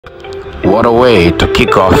What a way to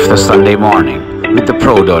kick off the Sunday morning with the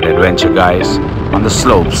Pro Dirt adventure, guys, on the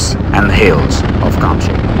slopes and hills of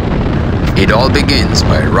country. It all begins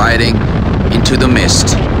by riding into the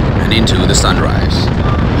mist and into the sunrise.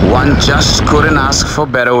 One just couldn't ask for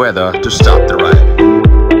better weather to start the ride.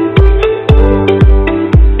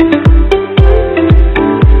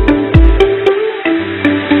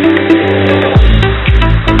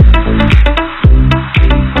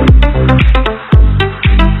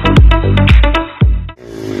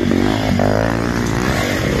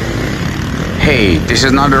 Hey, this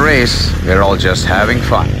is not a race, we're all just having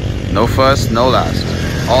fun. No first, no last.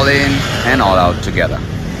 All in and all out together.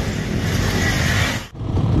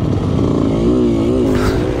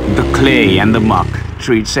 The clay and the muck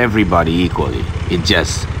treats everybody equally. It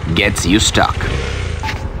just gets you stuck.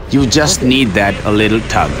 You just need that a little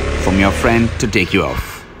tug from your friend to take you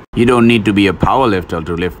off. You don't need to be a powerlifter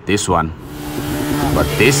to lift this one. But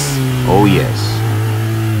this, oh yes.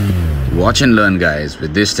 Watch and learn, guys.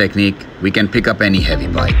 With this technique, we can pick up any heavy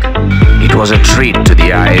bike. It was a treat to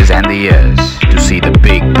the eyes and the ears to see the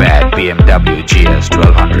big bad BMW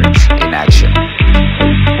GS1200s in action.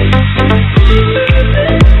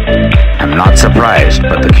 I'm not surprised,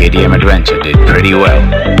 but the KTM adventure did pretty well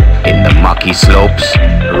in the mucky slopes,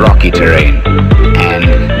 rocky terrain,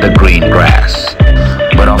 and the green grass.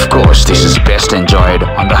 But of course, this is best enjoyed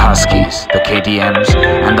on the Huskies, the KTMs,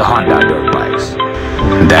 and the Honda dirt bikes.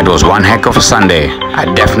 That was one heck of a Sunday.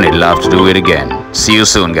 I'd definitely love to do it again. See you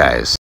soon, guys.